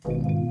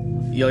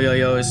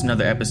Yo, it's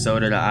another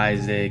episode of the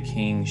Isaiah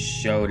King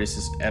Show. This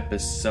is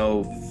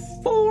episode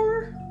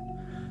 4.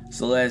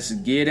 So let's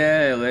get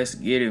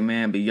it,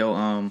 man.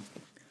 But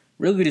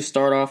really to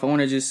start off, I want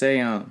to just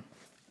say,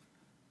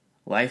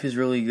 life is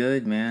really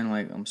good, man.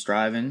 Like, I'm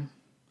striving.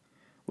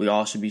 We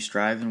all should be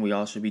striving. We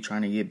all should be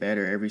trying to get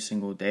better every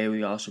single day.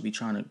 We all should be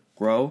trying to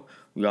grow.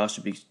 We all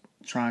should be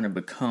trying to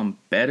become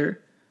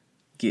better.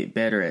 Get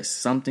better at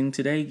something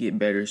today. Get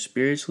better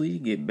spiritually.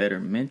 Get better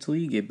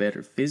mentally. Get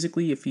better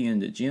physically if you're in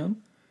the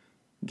gym.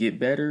 Get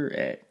better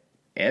at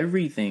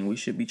everything. We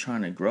should be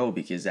trying to grow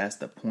because that's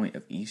the point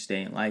of each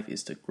day in life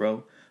is to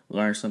grow,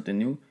 learn something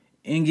new,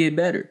 and get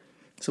better.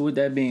 So with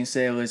that being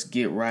said, let's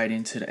get right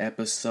into the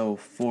episode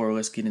 4.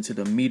 Let's get into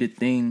the meat of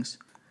things.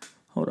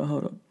 Hold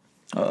up.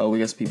 We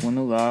got some people in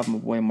the live. My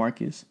boy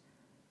Marcus.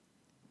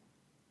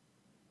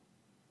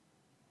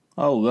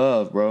 Oh,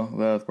 love,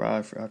 bro.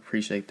 I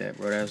appreciate that,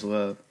 bro. That's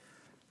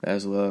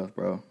love,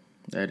 bro.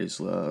 That is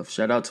love.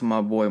 Shout out to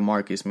my boy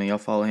Marcus, man. Y'all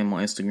follow him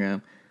on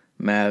Instagram.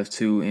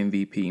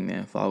 Mav2MVP,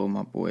 man. Follow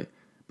my boy.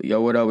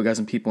 But what up? We got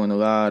some people in the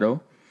live,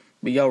 though.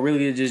 But really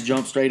to just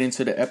jump straight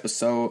into the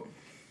episode.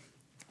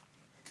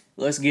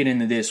 Let's get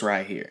into this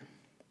right here.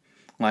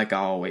 Like I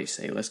always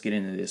say, let's get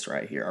into this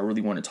right here. I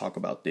really want to talk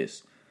about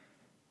this.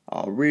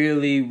 I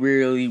really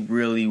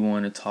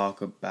want to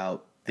talk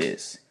about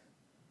this.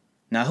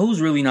 Now,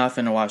 who's really not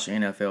finna watch the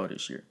NFL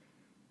this year?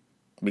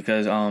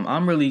 Because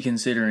I'm really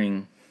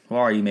considering, I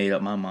already made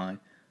up my mind.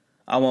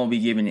 I won't be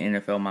giving the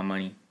NFL my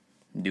money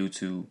due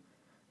to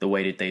the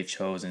way that they've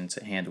chosen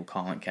to handle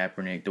Colin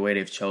Kaepernick, the way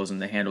they've chosen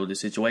to handle the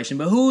situation.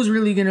 But who's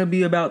really going to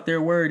be about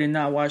their word and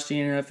not watch the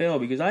NFL?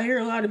 Because I hear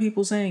a lot of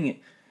people saying it.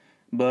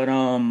 But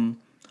I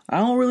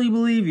don't really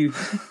believe you.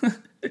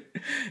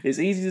 It's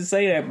easy to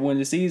say that when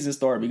the season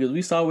starts because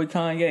we saw with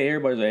Kanye,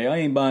 everybody say, I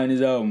ain't buying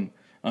his album.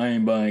 I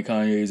ain't buying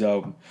Kanye's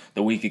album.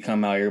 The week it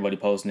come out, everybody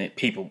posting it.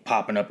 People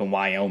popping up in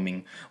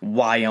Wyoming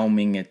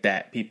at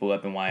that. People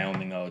up in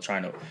Wyoming,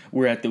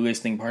 we're at the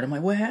listening part. I'm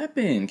like, what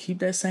happened? Keep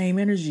that same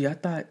energy. I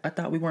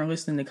thought we weren't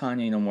listening to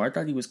Kanye no more. I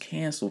thought he was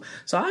canceled.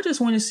 So I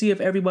just want to see if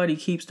everybody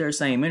keeps their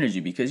same energy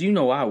because you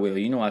know I will.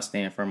 You know I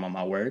stand firm on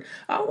my word.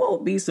 I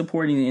won't be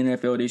supporting the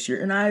NFL this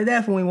year, and I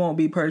definitely won't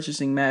be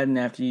purchasing Madden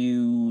after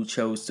you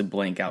chose to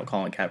blank out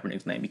Colin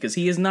Kaepernick's name because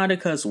he is not a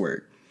cuss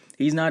word.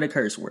 He's not a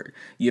curse word.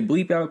 You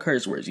bleep out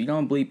curse words. You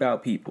don't bleep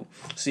out people.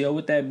 So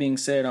with that being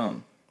said,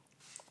 I'm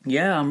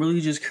really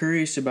just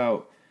curious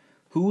about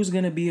who's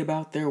going to be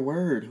about their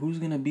word. Who's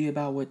going to be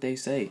about what they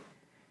say.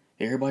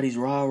 Everybody's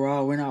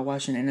rah. We're not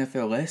watching the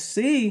NFL. Let's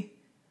see.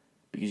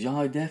 Because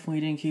y'all definitely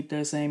didn't keep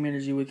that same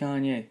energy with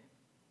Kanye.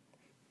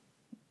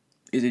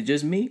 Is it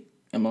just me?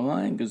 Am I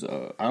lying? Because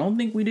I don't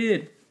think we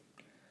did.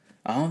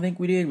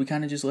 We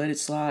kind of just let it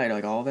slide.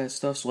 Like all that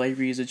stuff,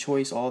 slavery is a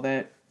choice, all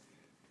that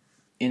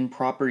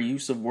improper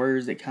use of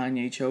words that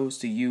Kanye chose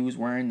to use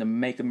wearing the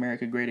Make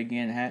America Great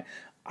Again hat.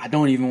 I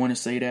don't even want to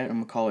say that. I'm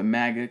going to call it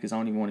MAGA because I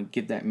don't even want to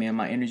give that man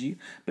my energy.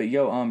 But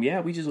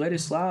we just let it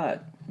slide.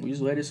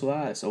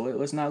 So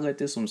let's not let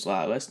this one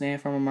slide. Let's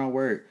stand firm on our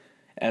word.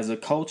 As a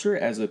culture,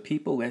 as a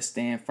people, let's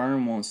stand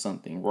firm on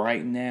something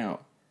right now.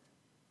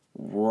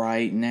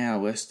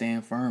 Let's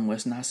stand firm.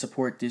 Let's not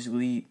support this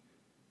league.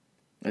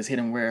 Let's hit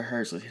them where it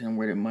hurts. Let's hit them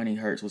where the money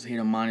hurts. Let's hit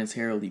them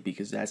monetarily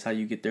because that's how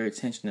you get their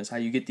attention. That's how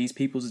you get these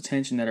people's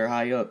attention that are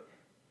high up.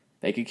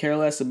 They could care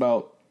less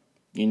about,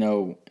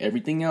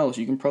 everything else.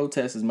 You can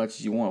protest as much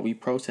as you want. We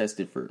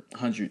protested for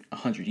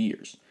 100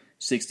 years,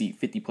 60,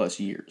 50 plus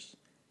years.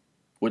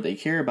 What they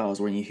care about is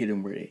when you hit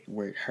them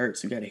where it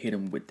hurts. You got to hit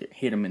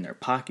them in their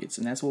pockets.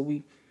 And that's what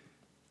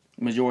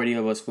majority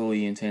of us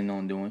fully intend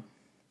on doing.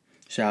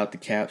 Shout out to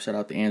Cap. Shout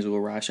out to Angela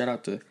Rye. Shout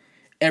out to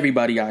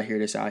everybody out here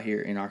that's out here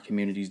in our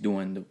communities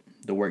doing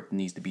the work that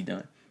needs to be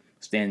done.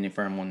 Standing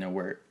firm on their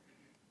word.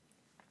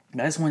 I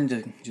just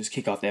wanted to just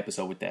kick off the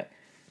episode with that.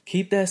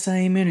 Keep that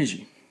same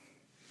energy.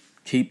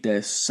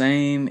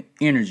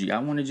 I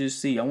want to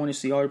see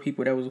all the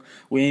people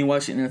we ain't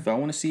watching NFL. I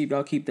want to see if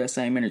y'all keep that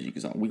same energy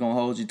because we're going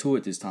to hold you to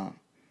it this time.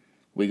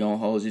 We're going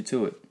to hold you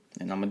to it.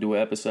 And I'm going to do an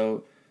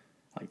episode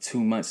like 2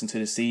 months into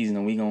the season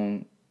and we're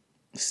going to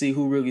see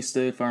who really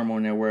stood firm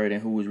on their word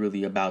and who was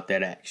really about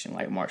that action.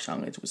 Like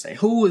Marshawn Lynch would say,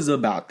 who was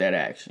about that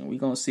action? We're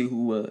going to see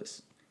who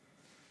was.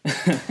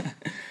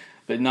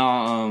 But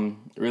no,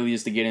 really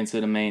just to get into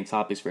the main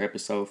topics for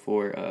episode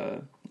 4. I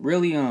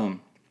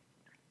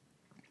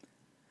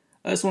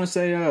just want to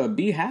say,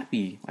 be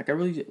happy. Like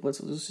let's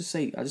just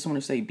say, I just want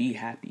to say, be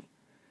happy.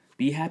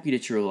 Be happy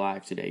that you're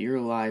alive today. You're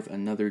alive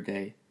another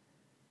day.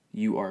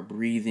 You are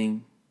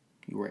breathing.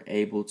 You are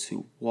able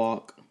to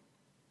walk.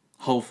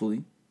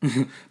 Hopefully.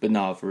 But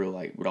no, for real,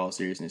 like with all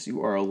seriousness,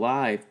 you are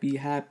alive. Be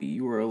happy.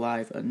 You are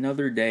alive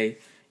another day.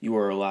 You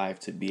are alive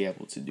to be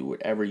able to do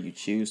whatever you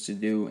choose to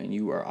do. And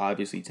you are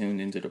obviously tuned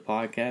into the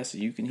podcast so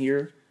you can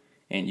hear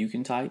and you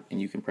can type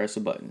and you can press a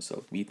button.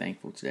 So be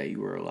thankful today.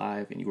 You are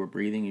alive and you are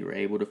breathing. You are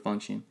able to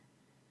function.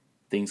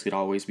 Things could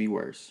always be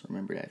worse.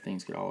 Remember that.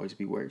 Things could always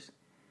be worse.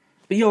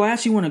 But I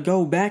actually want to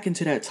go back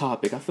into that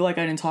topic. I feel like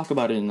I didn't talk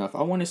about it enough.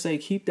 I want to say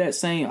keep that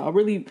same.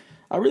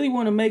 I really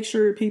want to make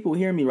sure people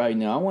hear me right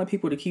now. I want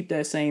people to keep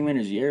that same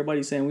energy.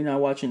 Everybody's saying we're not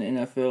watching the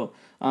NFL.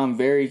 I'm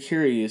very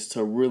curious to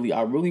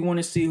I really want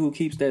to see who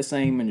keeps that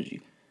same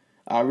energy.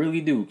 I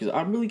really do, because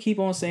I really keep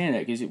on saying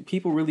that, because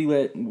people really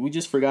we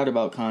just forgot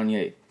about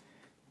Kanye.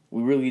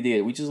 We really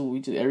did. We just,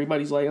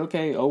 everybody's like,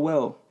 okay, oh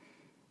well,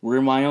 we're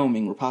in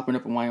Wyoming. We're popping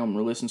up in Wyoming.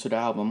 We're listening to the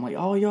album. I'm like,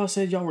 oh, y'all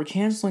said y'all were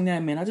canceling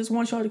that, man. I just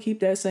want y'all to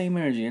keep that same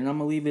energy, and I'm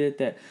gonna leave it at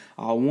that.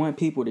 I want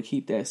people to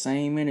keep that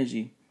same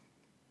energy.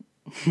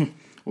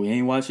 We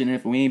ain't watching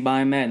it. We ain't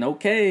buying Madden.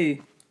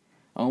 Okay,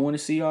 I don't want to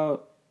see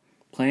y'all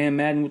playing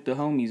Madden with the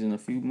homies in a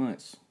few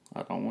months.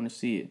 I don't want to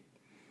see it.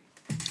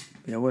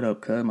 Yeah, what up,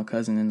 cuz? My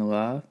cousin in the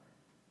live.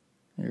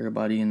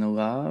 Everybody in the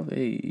live.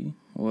 Hey,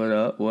 what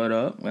up? What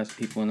up? That's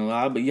people in the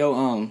live. But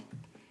yo,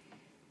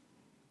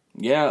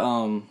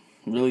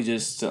 really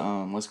just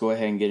let's go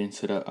ahead and get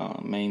into the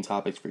main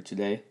topics for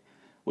today,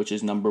 which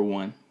is number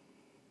one.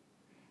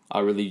 I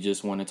really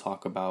want to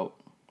talk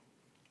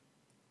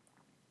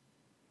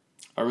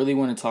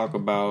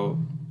about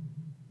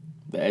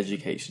the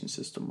education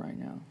system right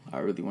now. I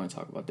really want to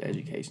talk about the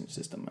education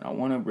system, and I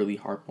want to really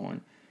harp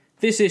on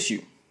this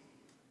issue.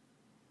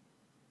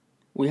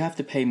 We have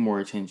to pay more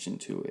attention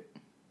to it.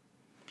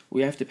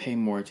 We have to pay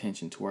more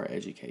attention to our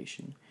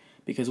education,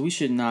 because we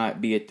should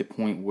not be at the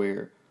point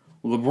where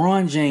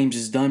LeBron James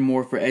has done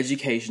more for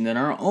education than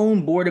our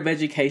own board of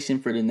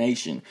education for the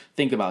nation.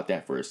 Think about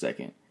that for a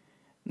second.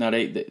 Now,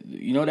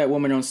 that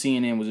woman on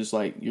CNN was just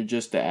like, you're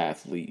just the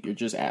athlete. You're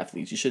just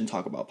athletes. You shouldn't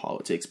talk about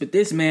politics. But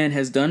this man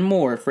has done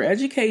more for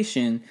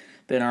education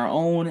than our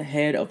own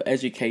head of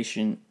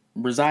education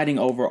residing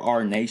over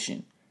our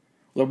nation.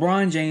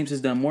 LeBron James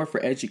has done more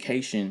for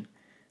education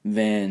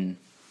than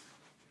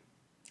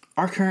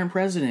our current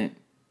president.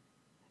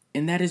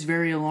 And that is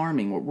very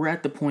alarming. We're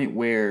at the point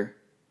where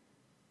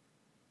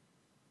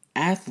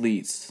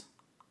athletes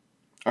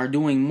are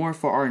doing more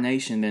for our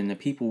nation than the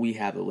people we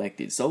have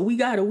elected. So we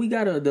got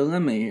a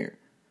dilemma here.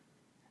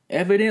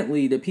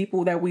 Evidently, the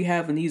people that we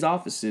have in these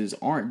offices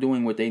aren't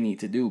doing what they need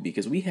to do,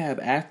 because we have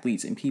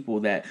athletes and people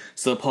that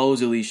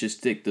supposedly should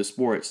stick to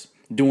sports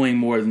doing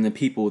more than the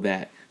people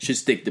that should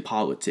stick to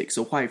politics.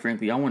 So quite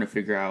frankly, I want to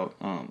figure out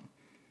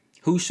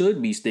who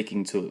should be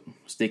sticking to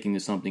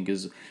something,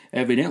 because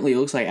evidently it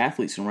looks like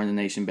athletes can run the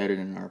nation better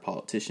than our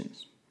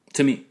politicians.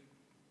 To me,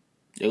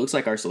 it looks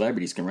like our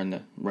celebrities can run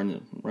the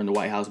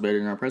White House better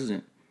than our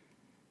president.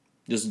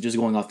 Just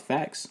going off the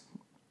facts.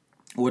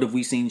 What have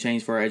we seen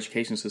change for our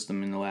education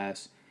system in the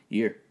last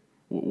year?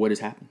 What has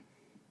happened?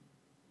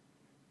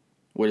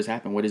 What has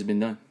happened? What has been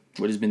done?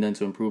 What has been done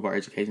to improve our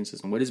education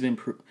system? What has been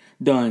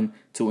done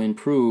to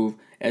improve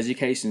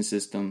education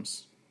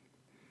systems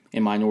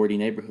in minority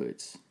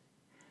neighborhoods?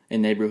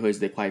 In neighborhoods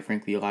that, quite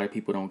frankly, a lot of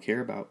people don't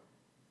care about.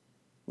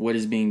 What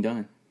is being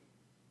done?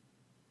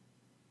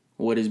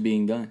 What is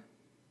being done?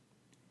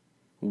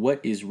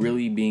 What is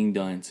really being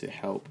done to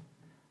help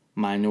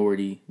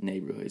minority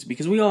neighborhoods?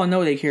 Because we all know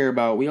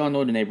we all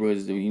know the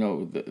neighborhoods,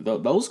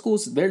 those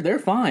schools, they're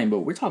fine, but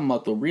we're talking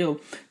about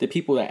the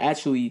people that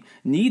actually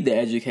need the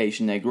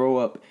education, that grow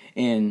up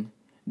in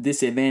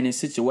disadvantaged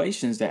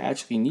situations, that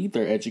actually need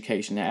their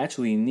education, that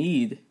actually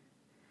need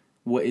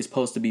what is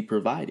supposed to be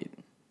provided.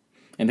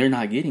 And they're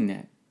not getting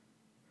that.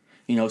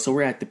 So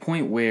we're at the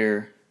point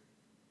where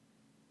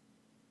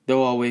they'll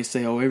always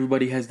say, oh,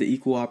 everybody has the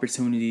equal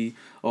opportunity.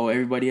 Oh,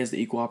 everybody has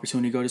the equal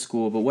opportunity to go to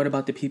school. But what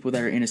about the people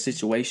that are in a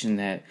situation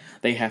that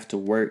they have to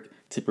work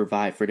to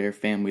provide for their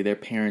family? Their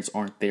parents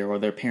aren't there, or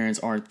their parents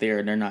aren't there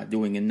and they're not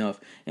doing enough,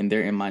 and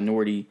they're in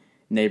minority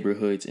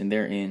neighborhoods, and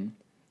they're in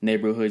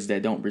neighborhoods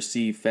that don't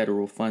receive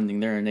federal funding.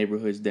 They're in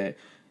neighborhoods that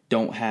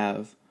don't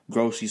have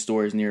grocery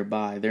stores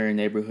nearby. They're in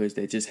neighborhoods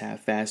that just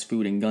have fast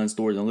food and gun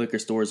stores and liquor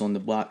stores on the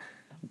block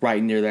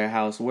right near their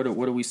house. What do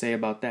we say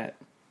about that?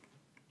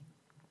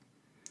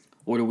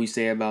 What do we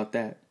say about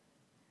that?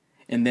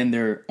 And then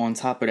they're, on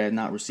top of that,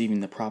 not receiving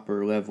the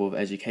proper level of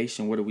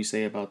education. What do we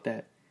say about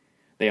that?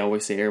 They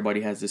always say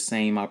everybody has the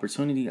same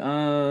opportunity. I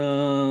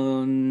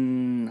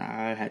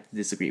have to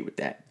disagree with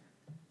that.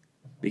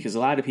 Because a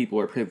lot of people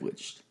are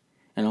privileged.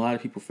 And a lot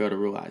of people fail to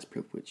realize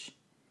privilege.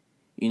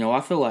 I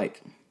feel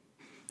like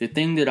the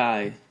thing that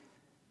I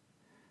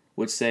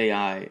would say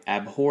I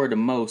abhor the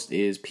most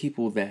is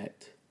people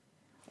that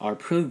are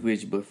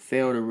privileged but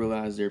fail to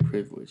realize their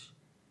privilege.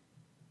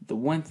 The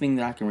one thing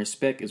that I can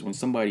respect is when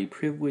somebody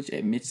privileged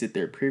admits that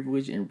they're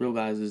privileged and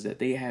realizes that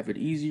they have it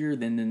easier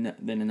than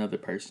another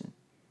person.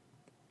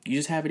 You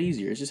just have it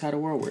easier. It's just how the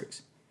world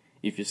works.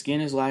 If your skin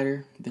is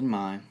lighter than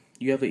mine,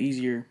 you have an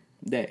easier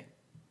day.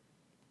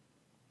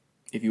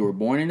 If you were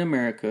born in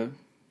America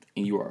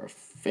and you are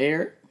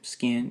fair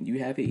skinned, you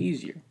have it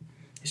easier.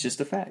 It's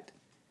just a fact.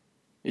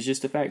 It's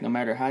just a fact. No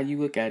matter how you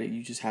look at it,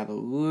 you just have a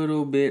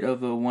little bit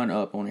of a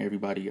one-up on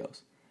everybody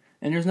else.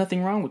 And there's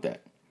nothing wrong with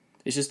that.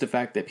 It's just the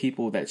fact that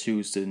people that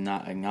choose to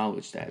not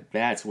acknowledge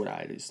that's what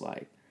I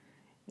dislike.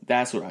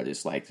 That's what I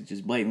dislike, to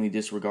just blatantly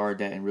disregard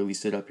that and really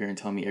sit up here and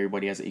tell me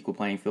everybody has an equal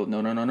playing field.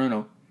 No.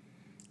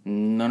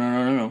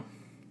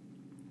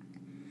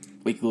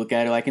 We can look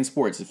at it like in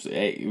sports. If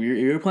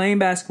you're playing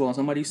basketball and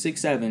somebody's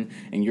 6'7"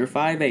 and you're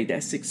 5'8",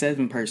 that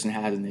 6'7" person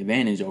has an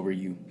advantage over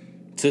you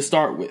to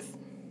start with.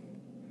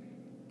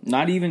 You're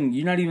not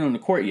even on the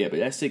court yet, but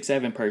that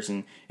 6'7"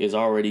 person is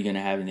already going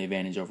to have an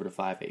advantage over the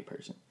 5'8"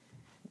 person.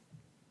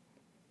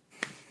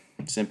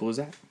 Simple as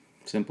that.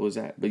 Simple as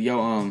that. But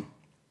yeah,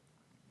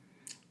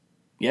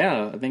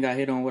 I think I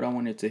hit on what I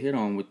wanted to hit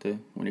on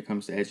when it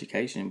comes to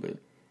education, but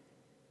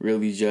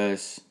really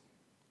just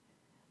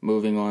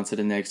moving on to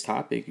the next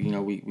topic.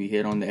 We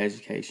hit on the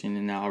education,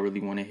 and now I really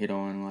want to hit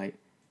on like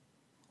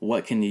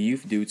what can the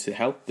youth do to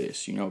help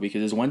this,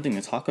 because it's one thing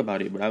to talk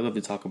about it, but I love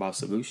to talk about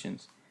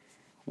solutions.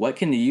 What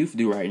can the youth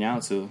do right now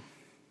to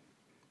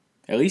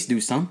at least do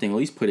something, at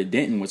least put a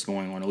dent in what's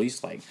going on, at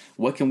least like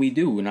what can we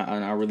do? And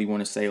I really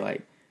want to say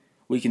like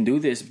we can do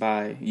this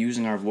by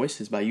using our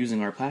voices, by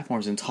using our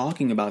platforms and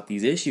talking about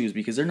these issues,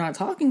 because they're not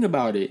talking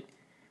about it.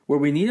 Where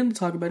we need them to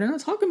talk about it, they're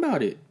not talking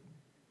about it.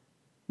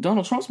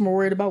 Donald Trump's more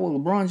worried about what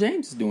LeBron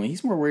James is doing.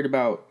 He's more worried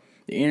about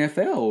the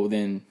NFL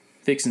than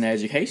fixing the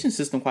education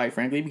system, quite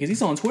frankly, because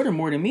he's on Twitter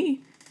more than me.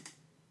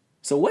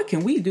 So what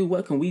can we do?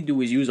 What can we do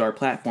is use our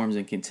platforms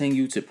and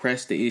continue to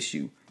press the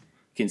issue.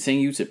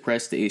 Continue to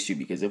press the issue,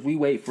 because if we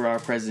wait for our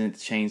president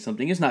to change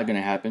something, it's not going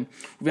to happen.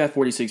 We've had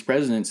 46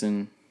 presidents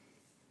and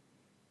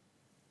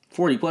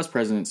 40 plus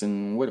presidents,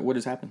 and what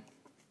has happened?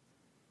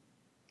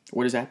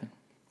 What has happened?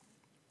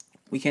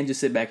 We can't just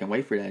sit back and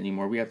wait for that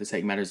anymore. We have to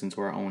take matters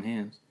into our own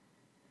hands.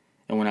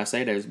 And when I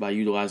say that, it's by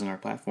utilizing our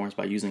platforms,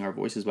 by using our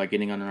voices, by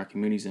getting out in our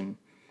communities and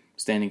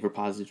standing for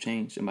positive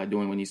change, and by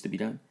doing what needs to be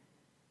done.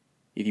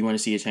 If you want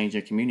to see a change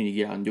in your community,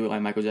 get out and do it.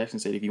 Like Michael Jackson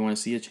said, if you want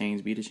to see a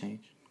change, be the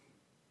change.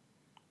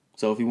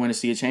 So if we want to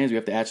see a change, we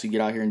have to actually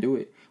get out here and do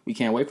it. We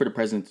can't wait for the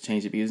president to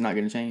change it, because it's not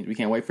going to change. We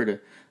can't wait for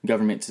the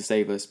government to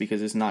save us,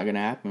 because it's not going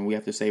to happen. We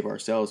have to save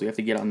ourselves. We have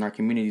to get out in our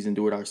communities and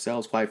do it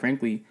ourselves. Quite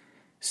frankly,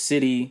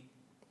 city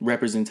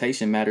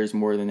representation matters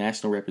more than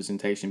national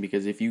representation,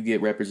 because if you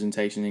get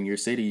representation in your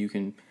city, you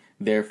can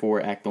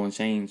therefore act on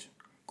change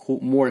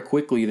more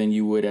quickly than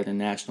you would at a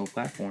national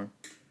platform.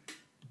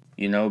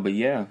 But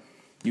yeah,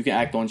 you can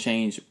act on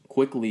change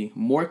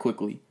more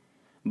quickly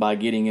by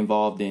getting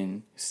involved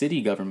in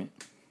city government.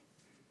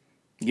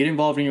 Get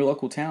involved in your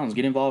local towns.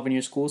 Get involved in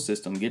your school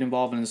system. Get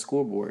involved in the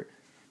school board.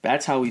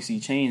 That's how we see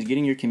change. Get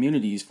in your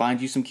communities.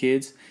 Find you some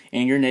kids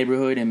in your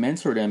neighborhood and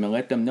mentor them and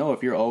let them know.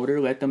 If you're older,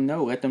 let them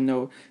know. Let them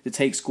know to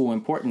take school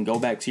important. Go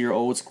back to your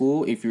old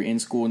school. If you're in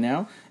school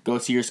now, go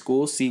to your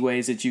school. See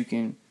ways that you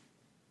can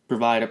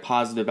provide a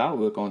positive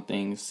outlook on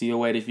things. See a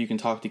way that you can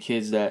talk to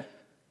kids that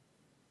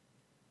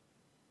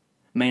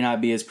may not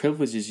be as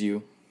privileged as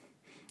you,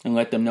 and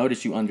let them know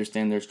that you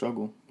understand their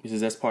struggle, because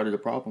that's part of the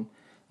problem.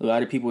 A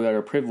lot of people that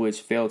are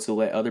privileged fail to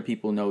let other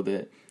people know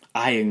that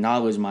I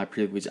acknowledge my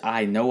privilege.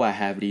 I know I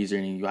have it easier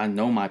than you. I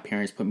know my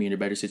parents put me in a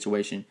better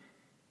situation,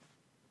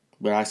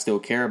 but I still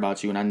care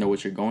about you, and I know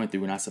what you're going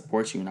through, and I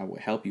support you, and I will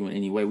help you in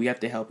any way. We have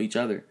to help each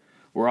other.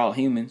 We're all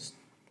humans.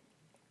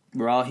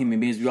 We're all human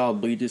beings. We all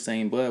bleed the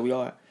same blood. We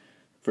all,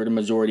 for the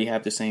majority,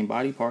 have the same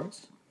body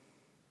parts.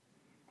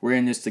 We're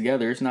in this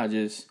together. It's not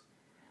just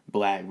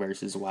black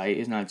versus white.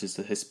 It's not just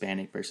the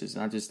Hispanic versus,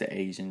 not just the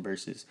Asian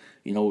versus,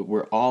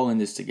 we're all in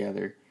this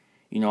together.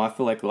 I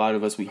feel like a lot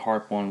of us, we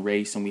harp on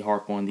race and we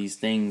harp on these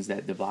things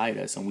that divide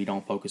us, and we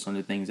don't focus on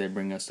the things that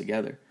bring us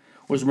together.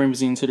 Which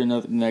brings me into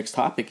the next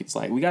topic. It's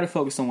like, we got to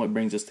focus on what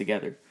brings us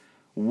together.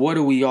 What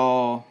do we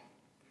all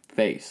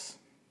face?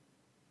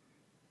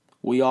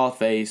 We all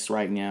face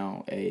right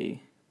now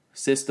a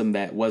system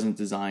that wasn't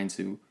designed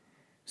to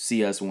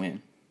see us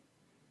win.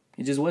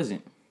 It just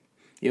wasn't.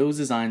 It was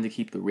designed to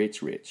keep the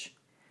rich rich.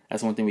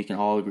 That's one thing we can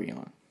all agree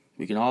on.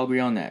 We can all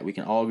agree on that. We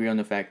can all agree on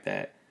the fact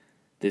that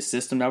this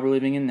system that we're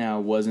living in now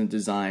wasn't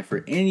designed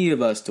for any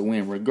of us to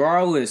win,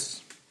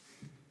 regardless.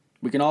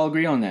 We can all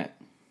agree on that.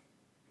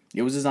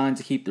 It was designed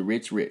to keep the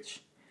rich rich.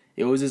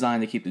 It was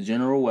designed to keep the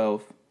general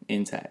wealth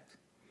intact.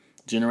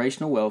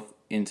 Generational wealth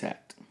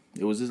intact.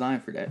 It was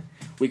designed for that.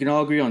 We can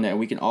all agree on that.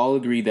 We can all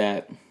agree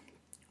that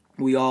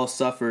we all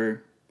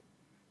suffer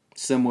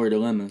similar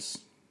dilemmas.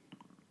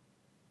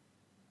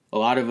 A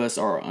lot of us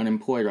are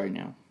unemployed right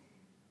now.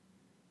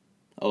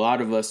 A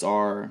lot of us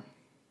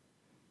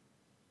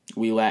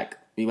we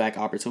lack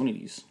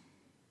opportunities.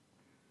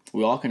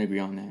 We all can agree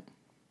on that.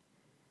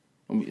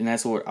 And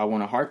that's what I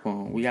want to harp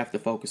on. We have to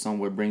focus on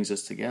what brings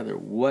us together.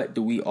 What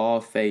do we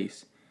all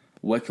face?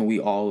 What can we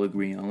all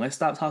agree on? Let's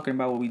stop talking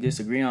about what we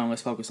disagree on.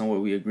 Let's focus on what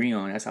we agree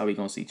on. That's how we're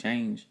going to see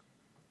change.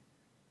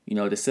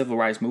 The civil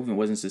rights movement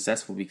wasn't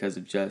successful because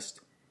of just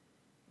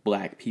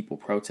black people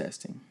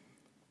protesting.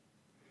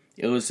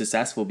 It was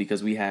successful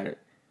because we had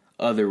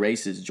other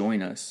races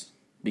join us,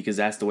 because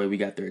that's the way we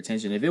got their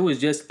attention. If it was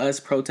just us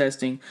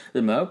protesting,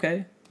 then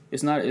okay,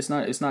 it's not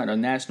a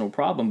national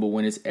problem. But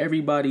when it's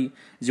everybody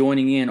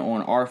joining in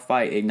on our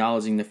fight,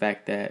 acknowledging the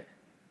fact that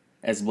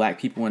as black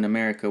people in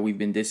America, we've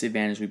been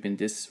disadvantaged, we've been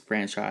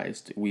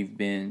disfranchised, we've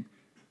been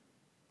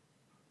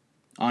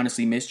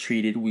honestly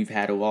mistreated. We've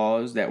had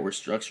laws that were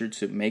structured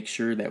to make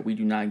sure that we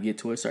do not get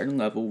to a certain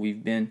level.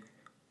 We've been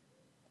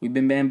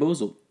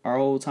bamboozled. our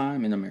whole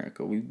time in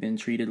America. We've been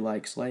treated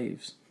like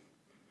slaves.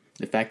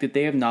 The fact that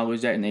they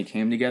acknowledged that and they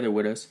came together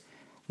with us,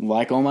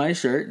 like on my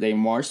shirt, they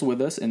marched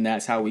with us, and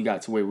that's how we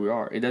got to where we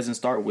are. It doesn't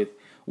start with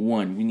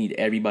one. We need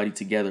everybody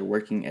together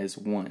working as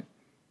one.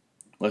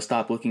 Let's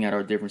stop looking at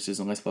our differences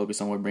and let's focus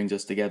on what brings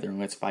us together, and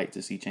let's fight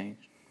to see change.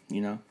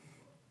 You know?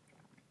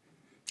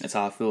 That's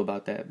how I feel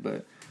about that.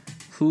 But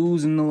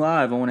who's in the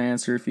live? I want to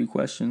answer a few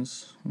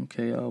questions.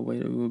 Okay, I'll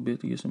wait a little bit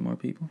to get some more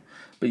people.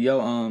 But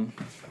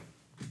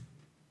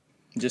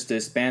just to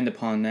expand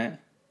upon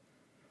that,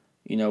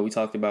 you know, we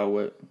talked about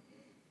what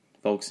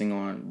focusing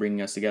on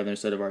bringing us together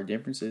instead of our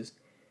differences.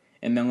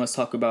 And then let's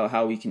talk about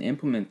how we can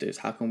implement this.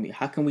 How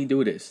can we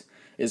do this?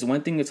 It's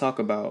one thing to talk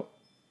about,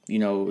 you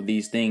know,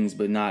 these things,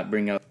 but not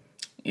bring up,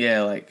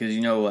 because,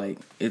 you know, like,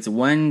 it's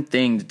one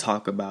thing to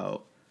talk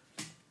about,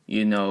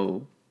 you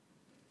know,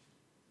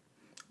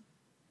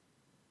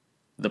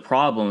 the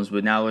problems,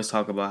 but now let's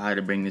talk about how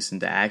to bring this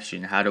into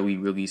action. How do we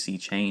really see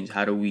change?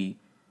 How do we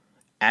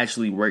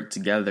actually work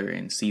together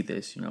and see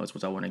this? You know, it's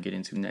what I want to get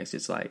into next.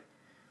 It's like,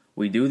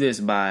 we do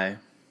this by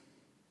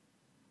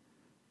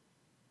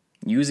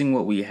using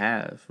what we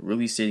have,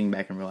 really sitting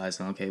back and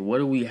realizing, okay, what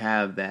do we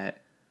have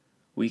that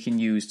we can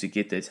use to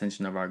get the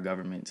attention of our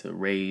government to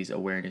raise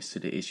awareness to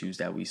the issues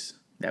that we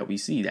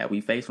see, that we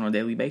face on a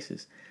daily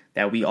basis,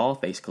 that we all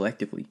face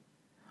collectively.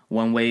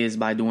 One way is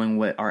by doing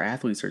what our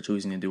athletes are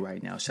choosing to do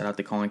right now. Shout out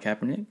to Colin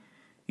Kaepernick.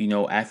 You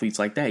know, athletes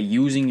like that,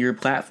 using your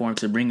platform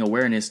to bring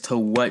awareness to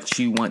what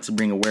you want to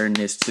bring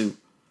awareness to.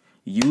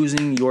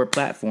 Using your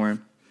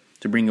platform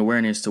to bring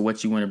awareness to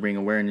what you want to bring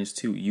awareness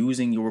to.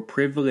 Using your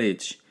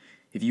privilege.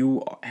 If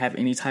you have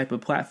any type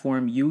of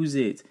platform, use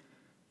it.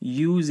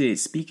 Use it.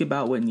 Speak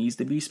about what needs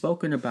to be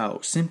spoken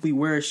about. Simply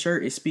wear a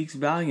shirt. It speaks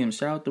volumes.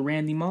 Shout out to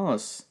Randy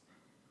Moss.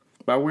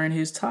 By wearing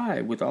his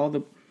tie with all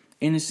the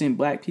innocent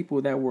black people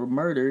that were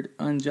murdered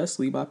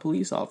unjustly by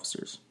police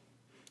officers.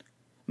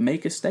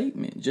 Make a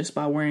statement just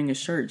by wearing a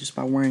shirt, just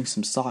by wearing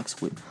some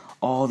socks with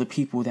all the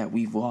people that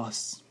we've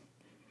lost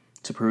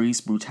to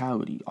police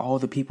brutality, all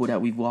the people that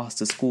we've lost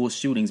to school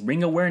shootings.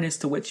 Bring awareness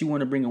to what you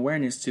want to bring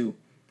awareness to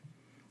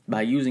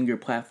by using your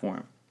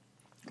platform,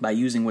 by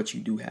using what you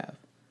do have.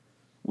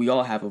 We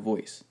all have a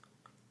voice.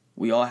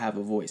 We all have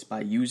a voice.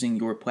 By using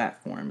your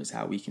platform is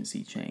how we can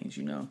see change,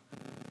 you know.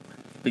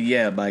 But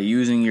yeah, by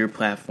using your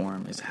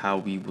platform is how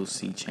we will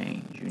see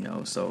change, you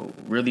know. So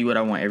really what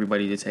I want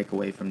everybody to take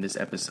away from this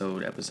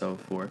episode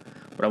 4,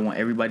 what I want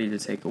everybody to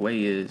take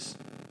away is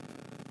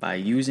by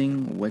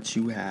using what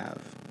you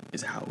have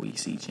is how we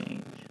see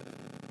change.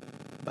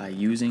 By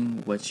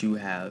using what you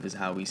have is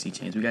how we see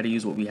change. We got to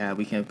use what we have.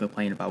 We can't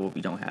complain about what we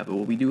don't have. But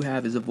what we do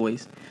have is a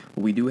voice.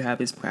 What we do have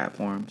is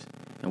platforms.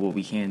 And what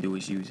we can do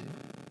is use it.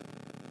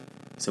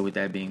 So with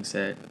that being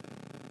said,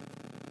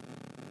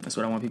 that's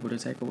what I want people to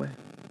take away.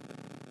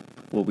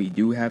 What we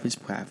do have is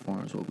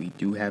platforms. What we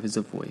do have is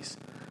a voice.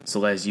 So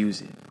let's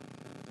use it.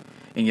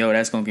 And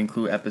that's going to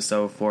conclude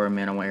episode 4,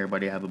 man. I want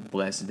everybody to have a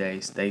blessed day.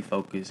 Stay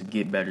focused.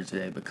 Get better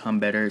today. Become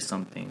better at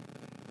something.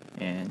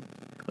 And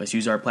let's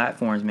use our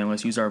platforms, man.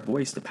 Let's use our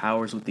voice. The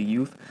power's with the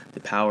youth.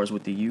 The power's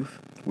with the youth.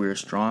 We're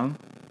strong.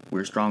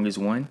 We're strong as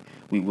one.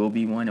 We will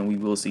be one, and we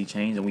will see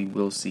change, and we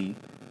will see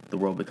the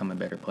world become a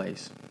better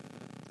place.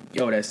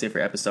 That's it for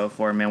episode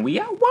 4, man.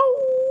 We out.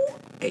 Whoa!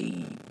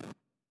 Hey.